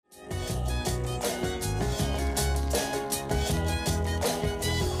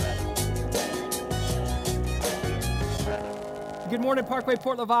Good morning, Parkway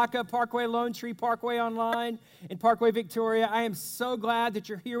Port Lavaca, Parkway Lone Tree, Parkway Online, and Parkway Victoria. I am so glad that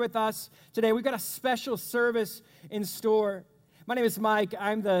you're here with us today. We've got a special service in store. My name is Mike.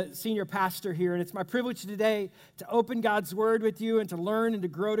 I'm the senior pastor here, and it's my privilege today to open God's Word with you and to learn and to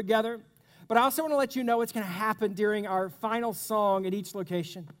grow together. But I also want to let you know what's going to happen during our final song at each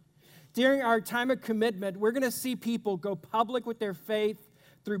location. During our time of commitment, we're going to see people go public with their faith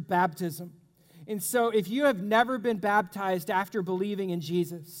through baptism. And so if you have never been baptized after believing in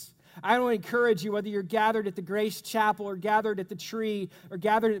Jesus, I want to encourage you, whether you're gathered at the Grace Chapel or gathered at the Tree or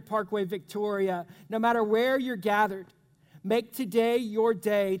gathered at Parkway Victoria, no matter where you're gathered, make today your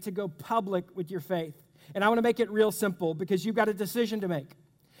day to go public with your faith. And I want to make it real simple because you've got a decision to make.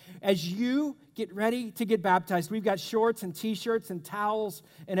 As you get ready to get baptized, we've got shorts and T-shirts and towels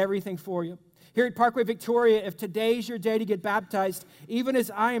and everything for you. Here at Parkway Victoria, if today's your day to get baptized, even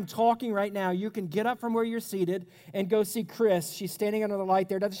as I am talking right now, you can get up from where you're seated and go see Chris. She's standing under the light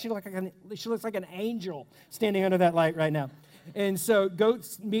there. Doesn't she look like she looks like an angel standing under that light right now? And so go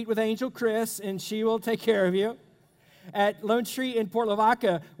meet with Angel Chris, and she will take care of you. At Lone Tree in Port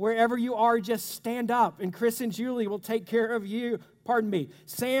Lavaca, wherever you are, just stand up, and Chris and Julie will take care of you. Pardon me.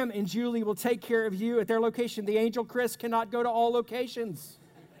 Sam and Julie will take care of you at their location. The Angel Chris cannot go to all locations.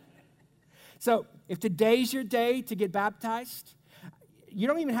 So if today's your day to get baptized, you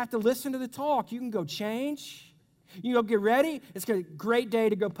don't even have to listen to the talk. You can go change. You can go get ready. It's a great day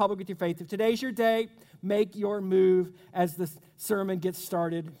to go public with your faith. If today's your day, make your move as the sermon gets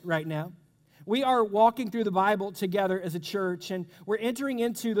started right now. We are walking through the Bible together as a church, and we're entering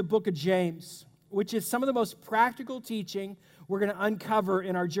into the book of James, which is some of the most practical teaching we're going to uncover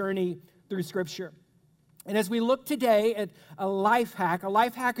in our journey through Scripture. And as we look today at a life hack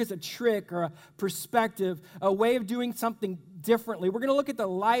is a trick or a perspective, a way of doing something differently. We're going to look at the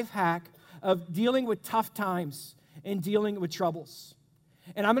life hack of dealing with tough times and dealing with troubles.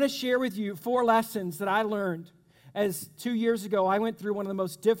 And I'm going to share with you 4 lessons that I learned as 2 years ago I went through one of the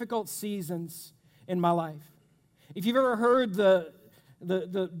most difficult seasons in my life. If you've ever heard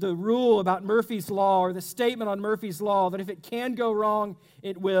the rule about Murphy's Law or the statement on Murphy's Law that if it can go wrong,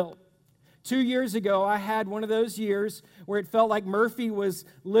 it will. 2 years ago, I had one of those years where it felt like Murphy was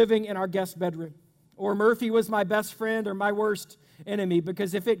living in our guest bedroom, or Murphy was my best friend or my worst enemy,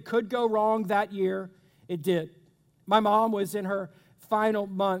 because if it could go wrong that year, it did. My mom was in her final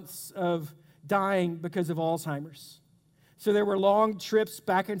months of dying because of Alzheimer's. So there were long trips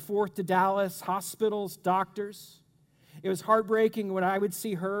back and forth to Dallas, hospitals, doctors. It was heartbreaking when I would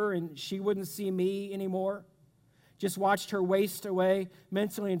see her and she wouldn't see me anymore. Just watched her waste away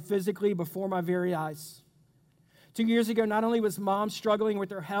mentally and physically before my very eyes. 2 years ago, not only was Mom struggling with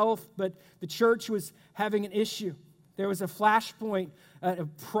her health, but the church was having an issue. There was a flashpoint, a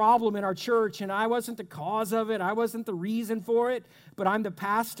problem in our church, and I wasn't the cause of it. I wasn't the reason for it, but I'm the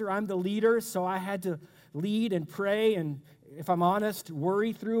pastor, I'm the leader, so I had to lead and pray and, if I'm honest,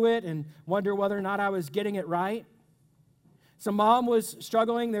 worry through it and wonder whether or not I was getting it right. So Mom was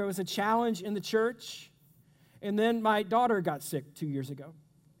struggling. There was a challenge in the church. And then my daughter got sick 2 years ago.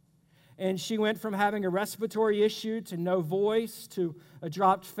 And she went from having a respiratory issue to no voice, to a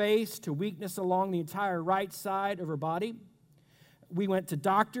dropped face, to weakness along the entire right side of her body. We went to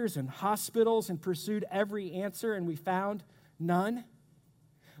doctors and hospitals and pursued every answer, and we found none.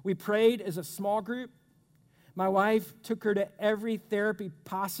 We prayed as a small group. My wife took her to every therapy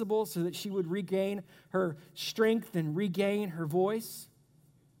possible so that she would regain her strength and regain her voice.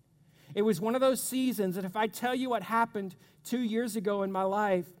 It was one of those seasons that if I tell you what happened 2 years ago in my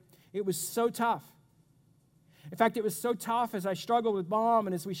life, it was so tough. In fact, it was so tough as I struggled with Mom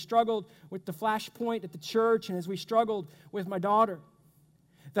and as we struggled with the flashpoint at the church and as we struggled with my daughter,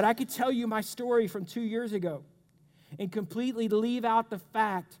 that I could tell you my story from 2 years ago and completely leave out the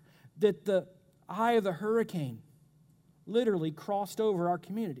fact that the eye of the hurricane literally crossed over our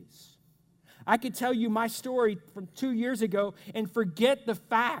communities. I could tell you my story from 2 years ago and forget the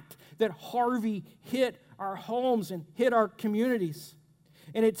fact that Harvey hit our homes and hit our communities.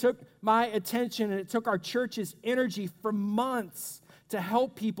 And it took my attention and it took our church's energy for months to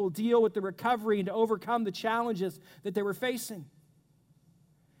help people deal with the recovery and to overcome the challenges that they were facing.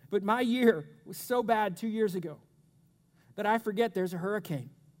 But my year was so bad 2 years ago that I forget there's a hurricane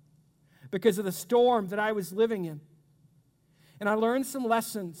because of the storm that I was living in. And I learned some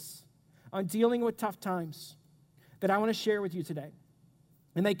lessons on dealing with tough times that I want to share with you today.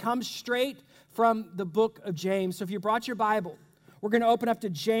 And they come straight from the book of James. So if you brought your Bible, we're going to open up to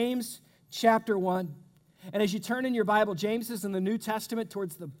James chapter 1. And as you turn in your Bible, James is in the New Testament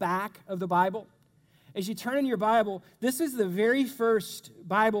towards the back of the Bible. As you turn in your Bible, this is the very first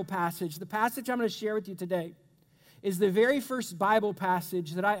Bible passage. The passage I'm going to share with you today is the very first Bible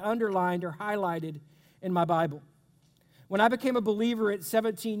passage that I underlined or highlighted in my Bible. When I became a believer at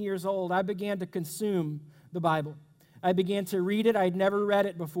 17 years old, I began to consume the Bible. I began to read it. I had never read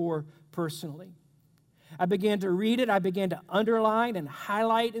it before personally. I began to read it. I began to underline and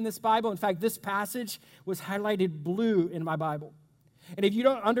highlight in this Bible. In fact, this passage was highlighted blue in my Bible. And if you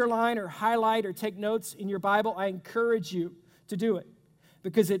don't underline or highlight or take notes in your Bible, I encourage you to do it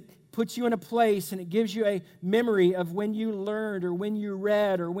because it puts you in a place and it gives you a memory of when you learned or when you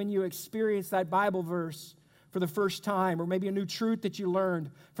read or when you experienced that Bible verse for the first time, or maybe a new truth that you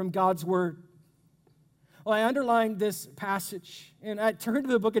learned from God's Word. Well, I underlined this passage, and I turned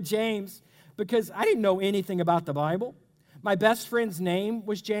to the book of James because I didn't know anything about the Bible. My best friend's name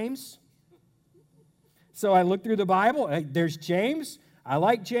was James. So I looked through the Bible. There's James. I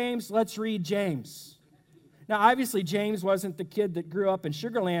like James. Let's read James. Now, obviously, James wasn't the kid that grew up in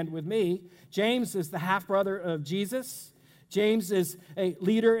Sugar Land with me. James is the half-brother of Jesus. James is a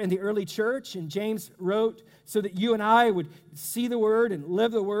leader in the early church, and James wrote so that you and I would see the Word and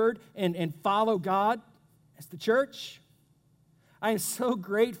live the Word and follow God as the church. I am so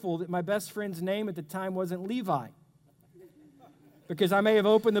grateful that my best friend's name at the time wasn't Levi, because I may have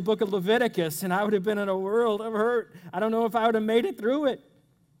opened the book of Leviticus and I would have been in a world of hurt. I don't know if I would have made it through it.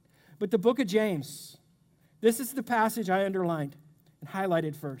 But the book of James, this is the passage I underlined and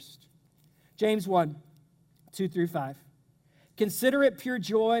highlighted first. James 1, 2 through 5. Consider it pure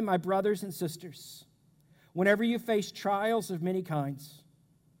joy, my brothers and sisters, whenever you face trials of many kinds,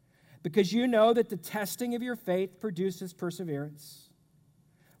 because you know that the testing of your faith produces perseverance.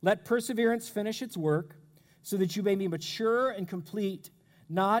 Let perseverance finish its work, so that you may be mature and complete,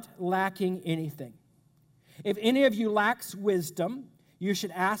 not lacking anything. If any of you lacks wisdom, you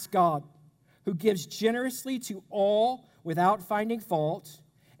should ask God, who gives generously to all without finding fault,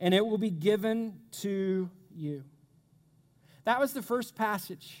 and it will be given to you. That was the first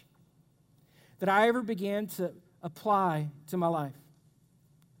passage that I ever began to apply to my life.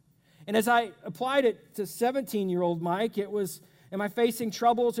 And as I applied it to 17-year-old Mike, it was, am I facing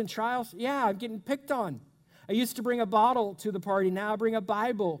troubles and trials? Yeah, I'm getting picked on. I used to bring a bottle to the party. Now I bring a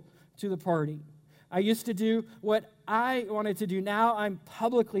Bible to the party. I used to do what I wanted to do. Now I'm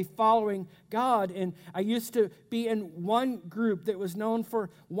publicly following God. And I used to be in one group that was known for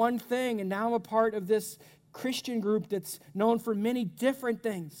one thing, and now I'm a part of this Christian group that's known for many different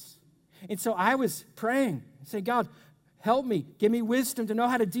things. And so I was praying and saying, God, help me. Give me wisdom to know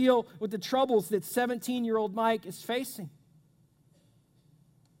how to deal with the troubles that 17-year-old Mike is facing.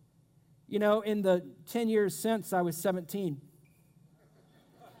 You know, in the 10 years since I was 17,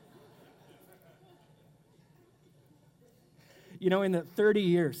 you know, in the 30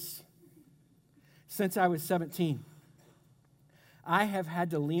 years since I was 17, I have had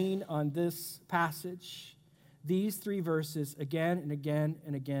to lean on this passage, these three verses, again and again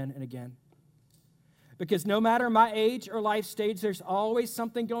and again and again. Because no matter my age or life stage, there's always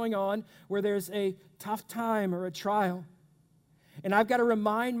something going on where there's a tough time or a trial. And I've got to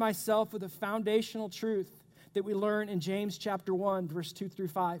remind myself of the foundational truth that we learn in James chapter 1, verse 2 through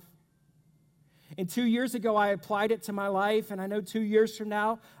 5. And 2 years ago, I applied it to my life, and I know 2 years from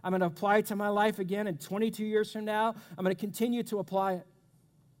now, I'm going to apply it to my life again, and 22 years from now, I'm going to continue to apply it.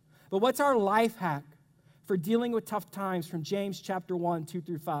 But what's our life hack for dealing with tough times from James chapter 1, 2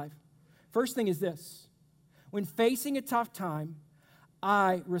 through 5? First thing is this. When facing a tough time,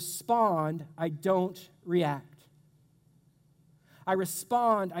 I respond, I don't react. I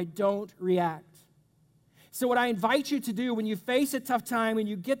respond, I don't react. So what I invite you to do when you face a tough time, when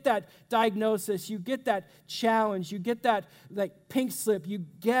you get that diagnosis, you get that challenge, you get that pink slip, you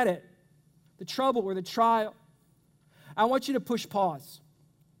get it, the trouble or the trial, I want you to push pause.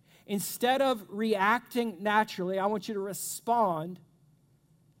 Instead of reacting naturally, I want you to respond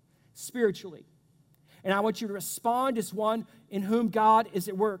spiritually. And I want you to respond as one in whom God is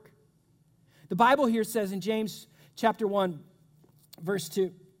at work. The Bible here says in James chapter 1, verse 2,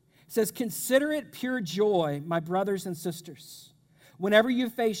 it says, consider it pure joy, my brothers and sisters, whenever you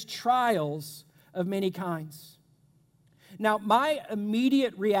face trials of many kinds. Now, my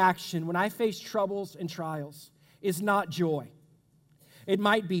immediate reaction when I face troubles and trials is not joy. It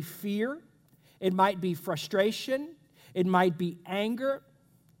might be fear. It might be frustration. It might be anger.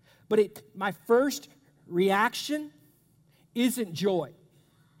 But my first reaction isn't joy.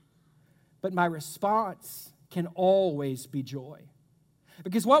 But my response can always be joy.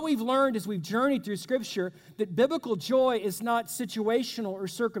 Because what we've learned as we've journeyed through Scripture, that biblical joy is not situational or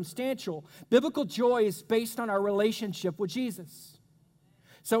circumstantial. Biblical joy is based on our relationship with Jesus.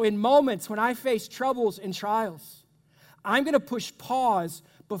 So in moments when I face troubles and trials, I'm going to push pause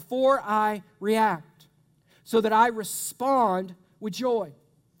before I react. so that I respond with joy.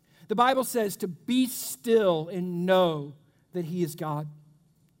 The Bible says to be still and know that He is God.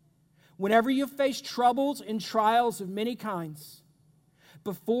 Whenever you face troubles and trials of many kinds,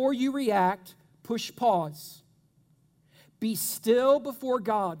 before you react, push pause. Be still before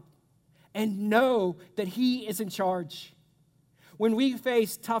God and know that He is in charge. When we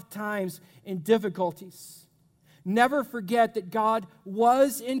face tough times and difficulties, never forget that God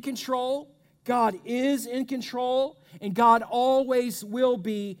was in control, God is in control, and God always will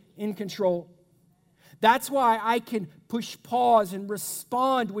be in control. That's why I can push pause and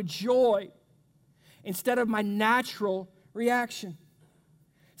respond with joy instead of my natural reaction.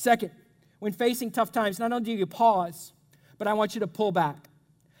 Second, when facing tough times, not only do you pause, but I want you to pull back.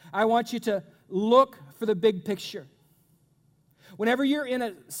 I want you to look for the big picture. Whenever you're in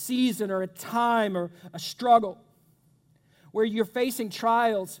a season or a time or a struggle where you're facing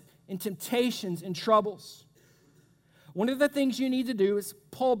trials and temptations and troubles, one of the things you need to do is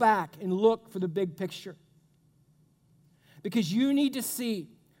pull back and look for the big picture. Because you need to see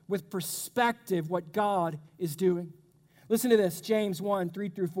with perspective what God is doing. Listen to this, James 1, 3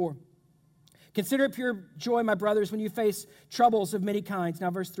 through 4. Consider it pure joy, my brothers, when you face troubles of many kinds.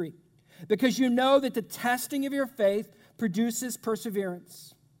 Now, verse 3. Because you know that the testing of your faith produces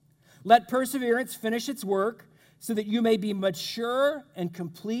perseverance. Let perseverance finish its work so that you may be mature and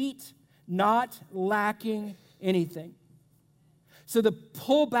complete, not lacking anything. So the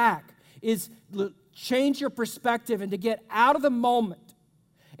pull back is change your perspective and to get out of the moment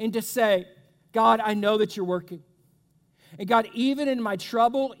and to say, God, I know that you're working. And God, even in my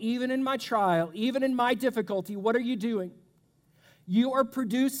trouble, even in my trial, even in my difficulty, what are you doing? You are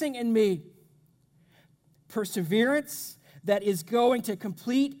producing in me perseverance that is going to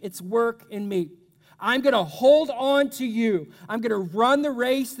complete its work in me. I'm going to hold on to you. I'm going to run the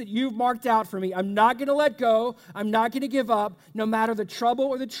race that you've marked out for me. I'm not going to let go. I'm not going to give up, no matter the trouble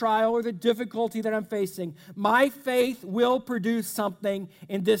or the trial or the difficulty that I'm facing. My faith will produce something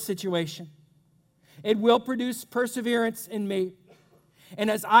in this situation. It will produce perseverance in me. And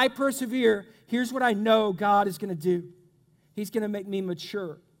as I persevere, here's what I know God is going to do. He's going to make me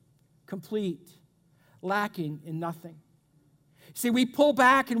mature, complete, lacking in nothing. See, we pull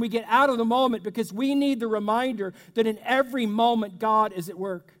back and we get out of the moment because we need the reminder that in every moment God is at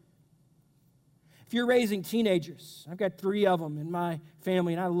work. If you're raising teenagers, I've got 3 of them in my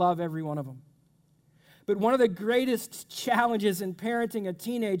family, and I love every one of them. But one of the greatest challenges in parenting a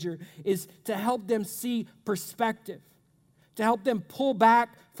teenager is to help them see perspective, to help them pull back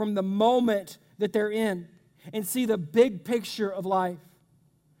from the moment that they're in and see the big picture of life.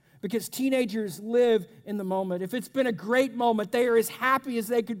 Because teenagers live in the moment. If it's been a great moment, they are as happy as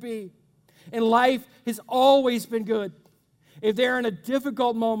they could be. And life has always been good. If they're in a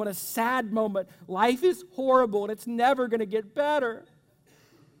difficult moment, a sad moment, life is horrible and it's never going to get better.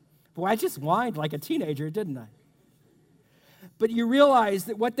 Boy, I just whined like a teenager, didn't I? But you realize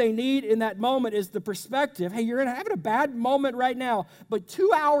that what they need in that moment is the perspective. Hey, you're having a bad moment right now, but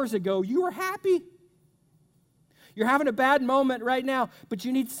 2 hours ago, you were happy. You're having a bad moment right now, but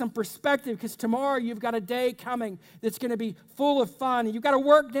you need some perspective because tomorrow you've got a day coming that's going to be full of fun. And you've got to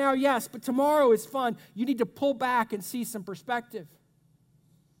work now, yes, but tomorrow is fun. You need to pull back and see some perspective.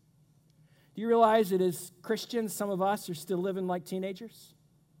 Do you realize that as Christians, some of us are still living like teenagers?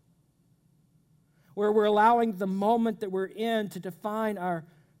 Where we're allowing the moment that we're in to define our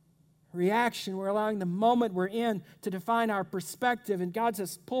reaction. We're allowing the moment we're in to define our perspective. And God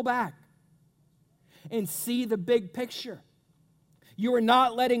says, pull back and see the big picture. You are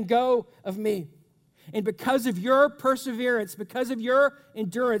not letting go of me. And because of your perseverance, because of your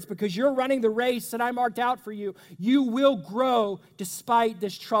endurance, because you're running the race that I marked out for you, you will grow despite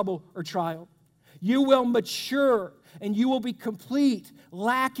this trouble or trial. You will mature and you will be complete,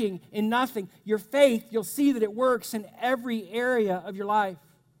 lacking in nothing. Your faith, you'll see that it works in every area of your life.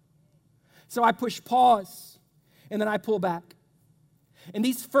 So I push pause and then I pull back. And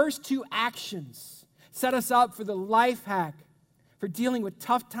these first 2 actions set us up for the life hack for dealing with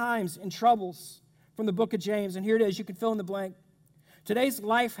tough times and troubles from the book of James. And here it is. You can fill in the blank. Today's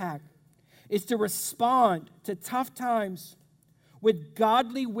life hack is to respond to tough times with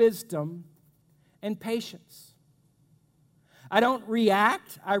godly wisdom and patience. I don't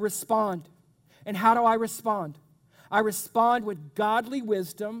react, I respond. And how do I respond? I respond with godly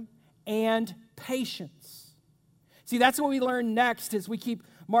wisdom and patience. See, that's what we learn next as we keep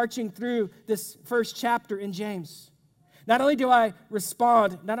marching through this first chapter in James. Not only do I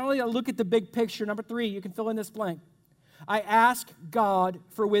respond, not only do I look at the big picture, number 3, you can fill in this blank. I ask God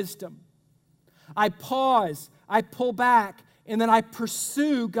for wisdom. I pause, I pull back, and then I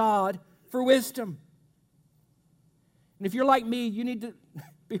pursue God for wisdom. And if you're like me, you need to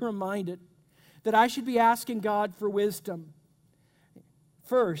be reminded that I should be asking God for wisdom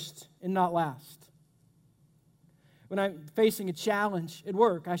first and not last. When I'm facing a challenge at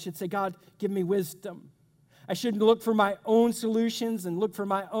work, I should say, God, give me wisdom. I shouldn't look for my own solutions and look for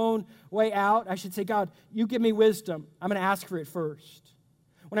my own way out. I should say, God, you give me wisdom. I'm going to ask for it first.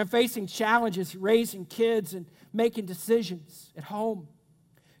 When I'm facing challenges, raising kids and making decisions at home,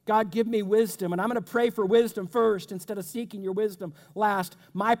 God, give me wisdom, and I'm going to pray for wisdom first instead of seeking your wisdom last.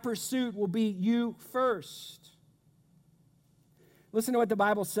 My pursuit will be you first. Listen to what the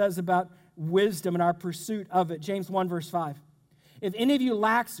Bible says about wisdom and our pursuit of it. James 1, verse 5. If any of you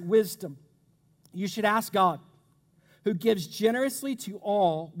lacks wisdom, you should ask God, who gives generously to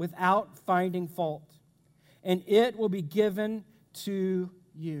all without finding fault, and it will be given to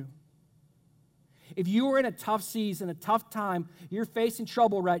you. If you are in a tough season, a tough time, you're facing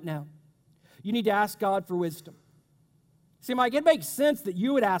trouble right now, you need to ask God for wisdom. See, Mike, it makes sense that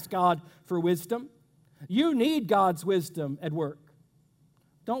you would ask God for wisdom. You need God's wisdom at work.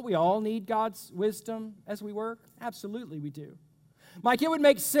 Don't we all need God's wisdom as we work? Absolutely we do. Mike, it would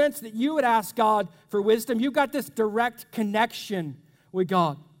make sense that you would ask God for wisdom. You've got this direct connection with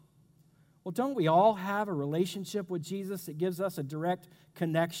God. Well, don't we all have a relationship with Jesus that gives us a direct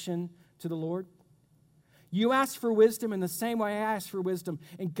connection to the Lord? You ask for wisdom in the same way I ask for wisdom,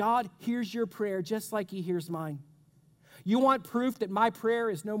 and God hears your prayer just like he hears mine. You want proof that my prayer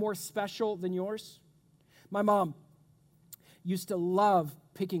is no more special than yours? My mom used to love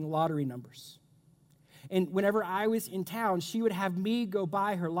picking lottery numbers. And whenever I was in town, she would have me go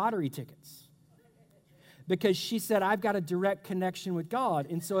buy her lottery tickets because she said, I've got a direct connection with God.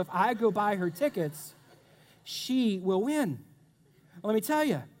 And so if I go buy her tickets, she will win. Well, let me tell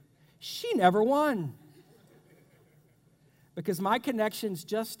you, she never won because my connection's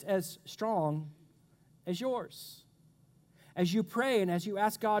just as strong as yours. As you pray and as you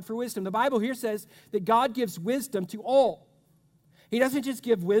ask God for wisdom, the Bible here says that God gives wisdom to all. He doesn't just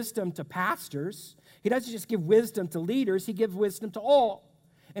give wisdom to pastors. He doesn't just give wisdom to leaders. He gives wisdom to all.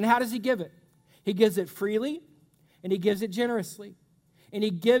 And how does he give it? He gives it freely, and he gives it generously. And he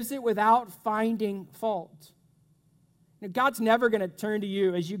gives it without finding fault. Now, God's never going to turn to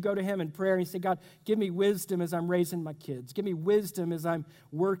you as you go to him in prayer and say, God, give me wisdom as I'm raising my kids. Give me wisdom as I'm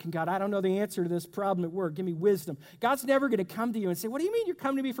working. God, I don't know the answer to this problem at work. Give me wisdom. God's never going to come to you and say, what do you mean you're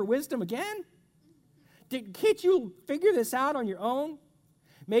coming to me for wisdom again? Can't you figure this out on your own?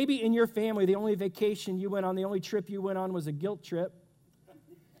 Maybe in your family, the only vacation you went on, the only trip you went on was a guilt trip.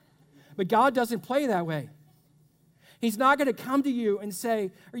 But God doesn't play that way. He's not going to come to you and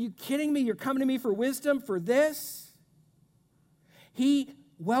say, are you kidding me? You're coming to me for wisdom for this? He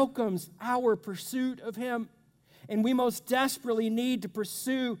welcomes our pursuit of him, and we most desperately need to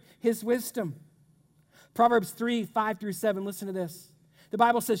pursue his wisdom. Proverbs 3, 5 through 7, listen to this. The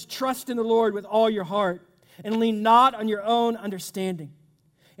Bible says, trust in the Lord with all your heart and lean not on your own understanding.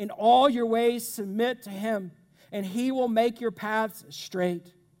 In all your ways submit to him, and he will make your paths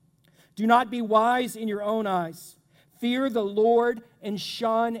straight. Do not be wise in your own eyes. Fear the Lord and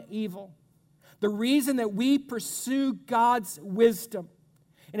shun evil. The reason that we pursue God's wisdom,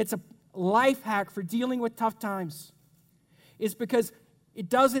 and it's a life hack for dealing with tough times, is because it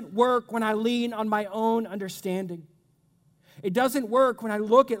doesn't work when I lean on my own understanding. It doesn't work when I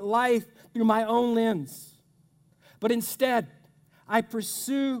look at life through my own lens. But instead, I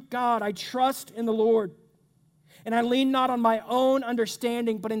pursue God. I trust in the Lord. And I lean not on my own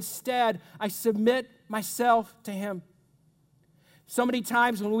understanding, but instead I submit myself to him. So many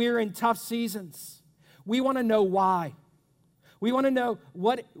times when we're in tough seasons, we want to know why. We want to know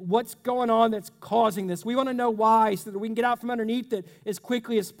what's going on that's causing this. We want to know why so that we can get out from underneath it as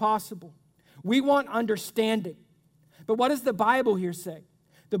quickly as possible. We want understanding. But what does the Bible here say?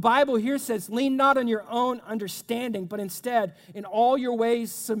 The Bible here says, lean not on your own understanding, but instead, in all your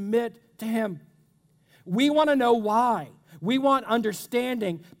ways, submit to him. We want to know why. We want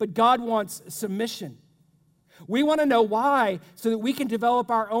understanding, but God wants submission. We want to know why so that we can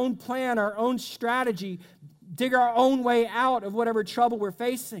develop our own plan, our own strategy, dig our own way out of whatever trouble we're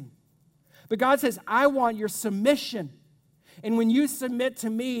facing. But God says, I want your submission. And when you submit to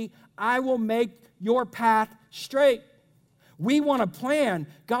me, I will make your path straight. We want a plan.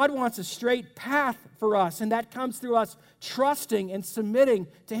 God wants a straight path for us, and that comes through us trusting and submitting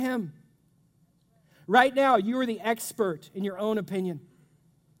to him. Right now, you are the expert in your own opinion.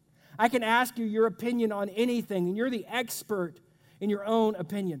 I can ask you your opinion on anything, and you're the expert in your own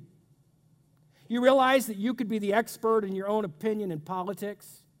opinion. You realize that you could be the expert in your own opinion in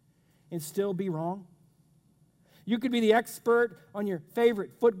politics and still be wrong? You could be the expert on your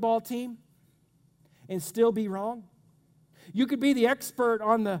favorite football team and still be wrong? You could be the expert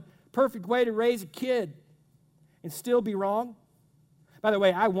on the perfect way to raise a kid and still be wrong. By the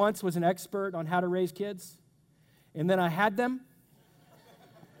way, I once was an expert on how to raise kids, and then I had them.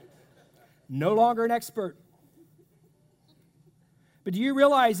 No longer an expert. But do you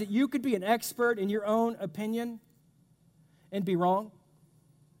realize that you could be an expert in your own opinion and be wrong?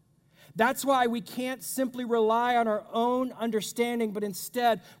 That's why we can't simply rely on our own understanding, but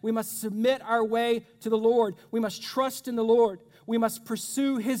instead we must submit our way to the Lord. We must trust in the Lord. We must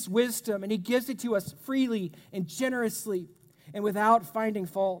pursue His wisdom, and He gives it to us freely and generously and without finding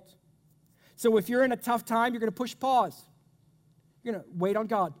fault. So if you're in a tough time, you're going to push pause. You're going to wait on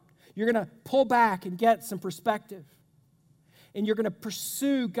God. You're going to pull back and get some perspective. And you're going to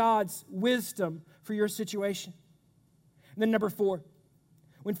pursue God's wisdom for your situation. And then number 4,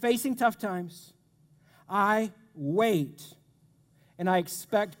 when facing tough times, I wait and I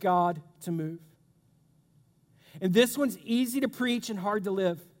expect God to move. And this one's easy to preach and hard to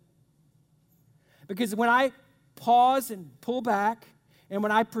live. Because when I pause and pull back, and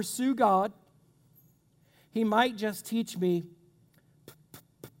when I pursue God, He might just teach me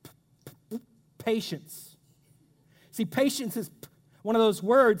patience. See, patience is one of those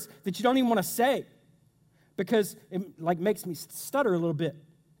words that you don't even want to say because it makes me stutter a little bit.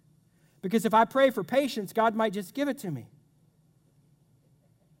 Because if I pray for patience, God might just give it to me.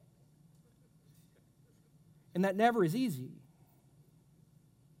 And that never is easy.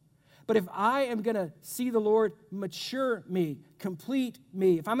 But if I am going to see the Lord mature me, complete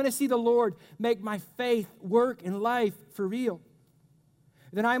me, if I'm going to see the Lord make my faith work in life for real,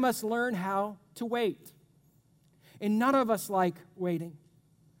 then I must learn how to wait. And none of us like waiting.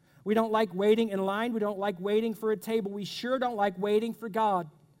 We don't like waiting in line. We don't like waiting for a table. We sure don't like waiting for God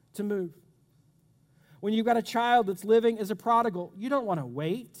to move. When you've got a child that's living as a prodigal, you don't want to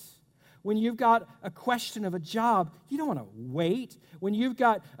wait. When you've got a question of a job, you don't want to wait. When you've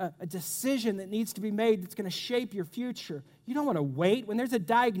got a decision that needs to be made that's going to shape your future, you don't want to wait. When there's a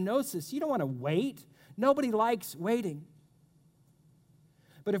diagnosis, you don't want to wait. Nobody likes waiting.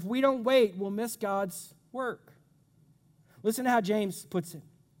 But if we don't wait, we'll miss God's work. Listen to how James puts it.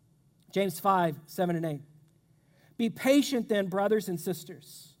 James 5, 7 and 8. Be patient then, brothers and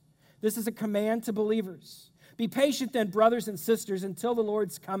sisters. This is a command to believers. Be patient then, brothers and sisters, until the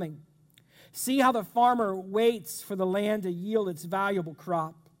Lord's coming. See how the farmer waits for the land to yield its valuable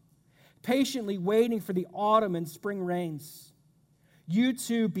crop, patiently waiting for the autumn and spring rains. You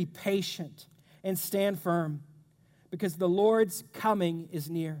too be patient and stand firm, because the Lord's coming is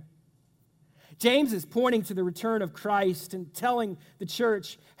near. James is pointing to the return of Christ and telling the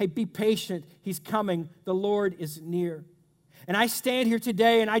church, hey, be patient. He's coming. The Lord is near. And I stand here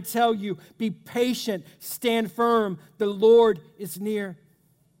today and I tell you, be patient, stand firm. The Lord is near.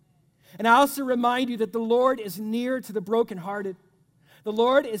 And I also remind you that the Lord is near to the brokenhearted. The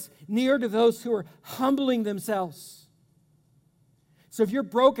Lord is near to those who are humbling themselves. So if you're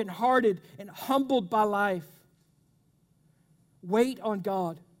brokenhearted and humbled by life, wait on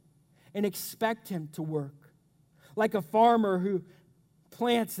God and expect Him to work. Like a farmer who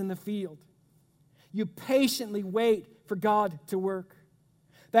plants in the field. You patiently wait for God to work.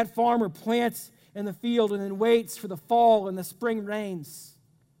 That farmer plants in the field and then waits for the fall and the spring rains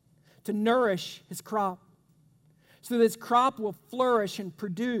to nourish his crop, so that his crop will flourish and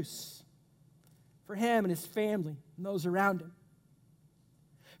produce for him and his family and those around him.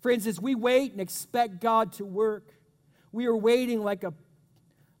 Friends, as we wait and expect God to work, we are waiting like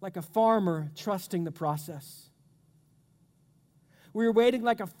a farmer trusting the process. We are waiting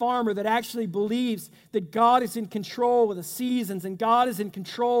like a farmer that actually believes that God is in control of the seasons and God is in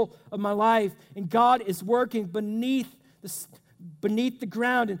control of my life and God is working beneath the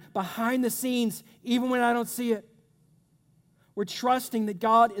ground and behind the scenes, even when I don't see it. We're trusting that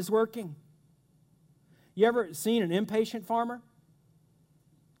God is working. You ever seen an impatient farmer?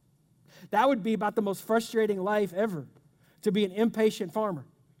 That would be about the most frustrating life ever, to be an impatient farmer.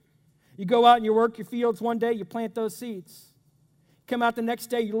 You go out and you work your fields one day, you plant those seeds. Come out the next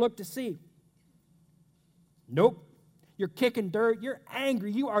day, you look to see. Nope. You're kicking dirt. You're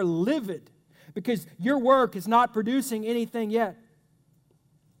angry. You are livid because your work is not producing anything yet.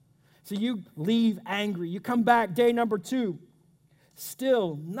 So you leave angry. You come back day number 2.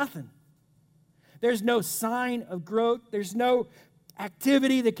 Still nothing. There's no sign of growth. There's no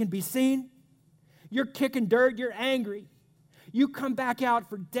activity that can be seen. You're kicking dirt. You're angry. You come back out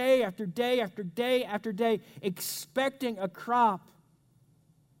for day after day after day after day expecting a crop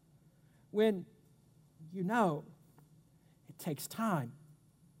when you know it takes time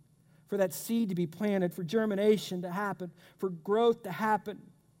for that seed to be planted, for germination to happen, for growth to happen,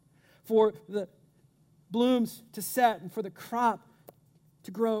 for the blooms to set and for the crop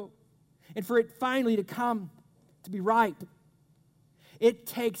to grow and for it finally to come to be ripe. It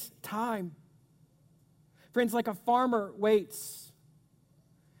takes time. Friends, like a farmer waits,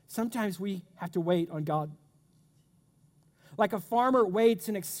 sometimes we have to wait on God. Like a farmer waits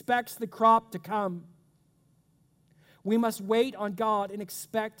and expects the crop to come, we must wait on God and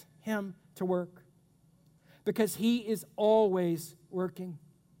expect Him to work because He is always working.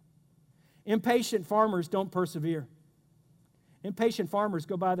 Impatient farmers don't persevere. Impatient farmers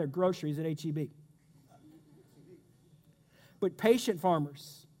go buy their groceries at H-E-B. But patient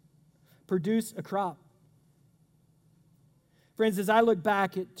farmers produce a crop. Friends, as I look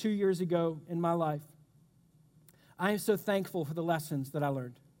back at 2 years ago in my life, I am so thankful for the lessons that I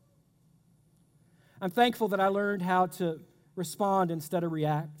learned. I'm thankful that I learned how to respond instead of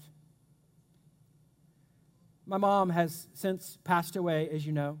react. My mom has since passed away, as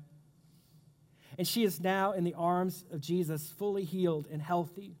you know, and she is now in the arms of Jesus, fully healed and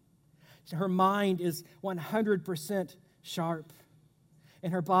healthy. Her mind is 100% sharp,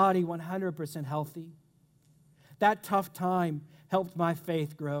 and her body 100% healthy. That tough time helped my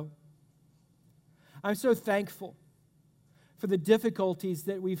faith grow. I'm so thankful for the difficulties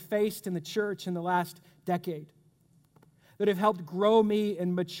that we've faced in the church in the last decade that have helped grow me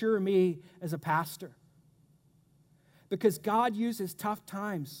and mature me as a pastor. Because God uses tough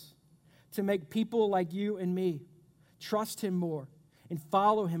times to make people like you and me trust Him more and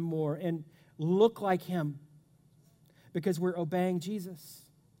follow Him more and look like Him because we're obeying Jesus.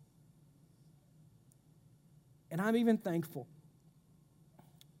 And I'm even thankful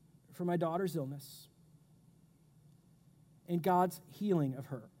for my daughter's illness and God's healing of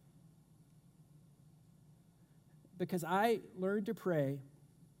her. Because I learned to pray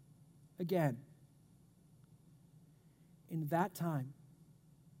again in that time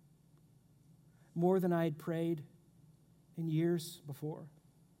more than I had prayed in years before.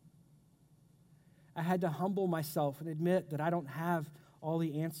 I had to humble myself and admit that I don't have all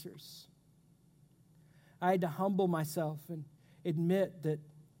the answers. I had to humble myself and admit that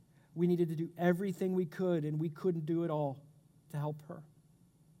we needed to do everything we could and we couldn't do it all to help her.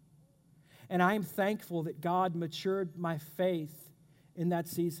 And I am thankful that God matured my faith in that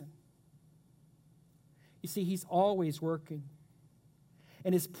season. You see, He's always working,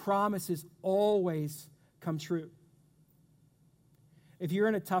 and His promises always come true. If you're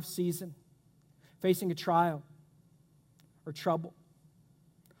in a tough season, facing a trial or trouble,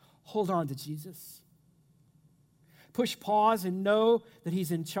 hold on to Jesus. Push pause and know that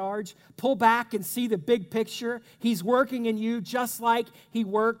He's in charge. Pull back and see the big picture. He's working in you just like He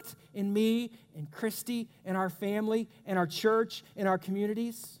worked in me and Christy and our family and our church and our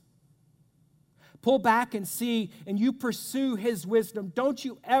communities. Pull back and see, and you pursue His wisdom. Don't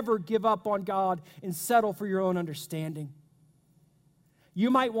you ever give up on God and settle for your own understanding. You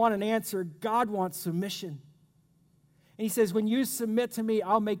might want an answer. God wants submission. And He says, when you submit to me,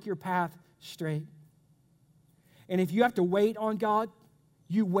 I'll make your path straight. And if you have to wait on God,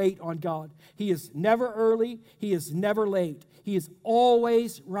 you wait on God. He is never early. He is never late. He is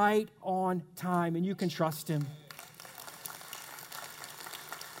always right on time, and you can trust Him.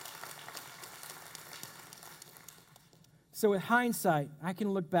 So with hindsight, I can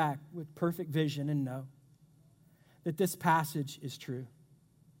look back with perfect vision and know that this passage is true.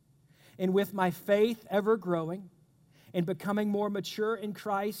 And with my faith ever growing and becoming more mature in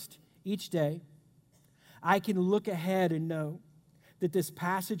Christ each day, I can look ahead and know that this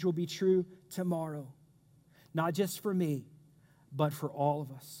passage will be true tomorrow, not just for me, but for all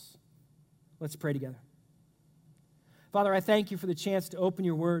of us. Let's pray together. Father, I thank You for the chance to open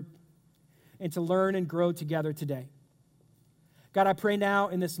Your word and to learn and grow together today. God, I pray now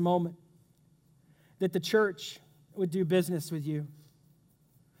in this moment that the church would do business with You.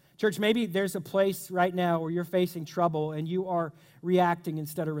 Church, maybe there's a place right now where you're facing trouble and you are reacting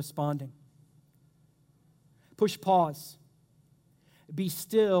instead of responding. Push pause. Be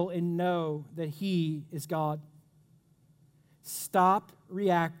still and know that He is God. Stop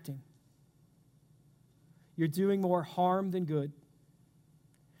reacting. You're doing more harm than good.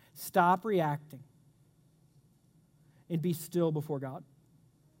 Stop reacting and be still before God.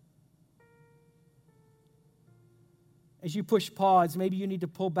 As you push pause, maybe you need to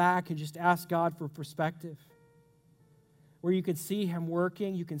pull back and just ask God for perspective, where you can see Him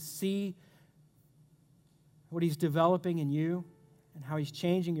working, you can see what He's developing in you and how He's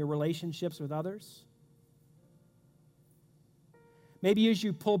changing your relationships with others. Maybe as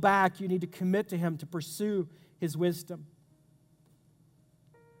you pull back, you need to commit to Him to pursue His wisdom.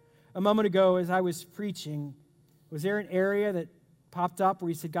 A moment ago, as I was preaching, was there an area that popped up where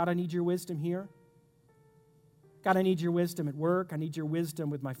you said, God, I need Your wisdom here? God, I need your wisdom at work. I need your wisdom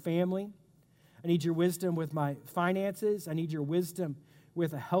with my family. I need your wisdom with my finances. I need your wisdom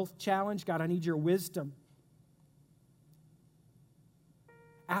with a health challenge. God, I need your wisdom.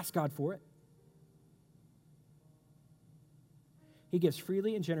 Ask God for it. He gives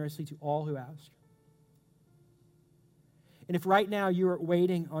freely and generously to all who ask. And if right now you are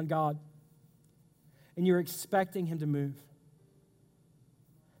waiting on God and you're expecting him to move,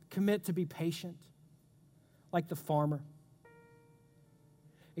 commit to be patient like the farmer,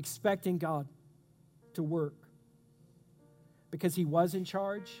 expecting God to work because he was in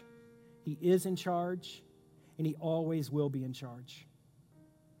charge, he is in charge, and he always will be in charge.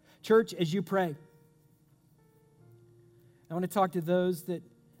 Church, as you pray, I want to talk to those that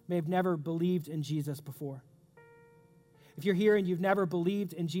may have never believed in Jesus before. If you're here and you've never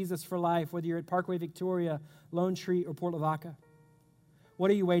believed in Jesus for life, whether you're at Parkway Victoria, Lone Tree, or Port Lavaca,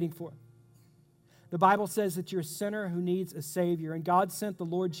 what are you waiting for? The Bible says that you're a sinner who needs a Savior, and God sent the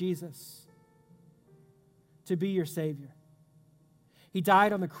Lord Jesus to be your Savior. He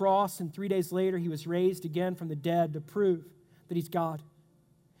died on the cross, and 3 days later, he was raised again from the dead to prove that he's God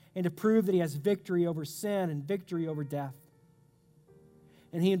and to prove that he has victory over sin and victory over death.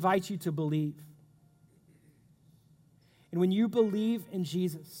 And he invites you to believe. And when you believe in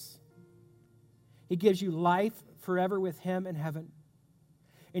Jesus, he gives you life forever with him in heaven.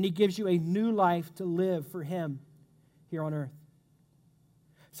 And he gives you a new life to live for him here on earth.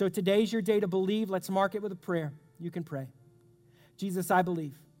 So today's your day to believe. Let's mark it with a prayer. You can pray. Jesus, I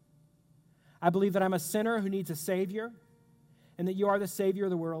believe. I believe that I'm a sinner who needs a Savior and that you are the Savior of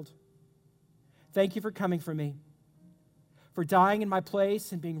the world. Thank you for coming for me, for dying in my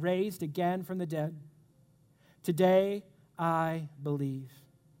place and being raised again from the dead. Today, I believe.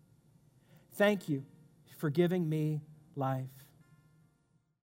 Thank you for giving me life.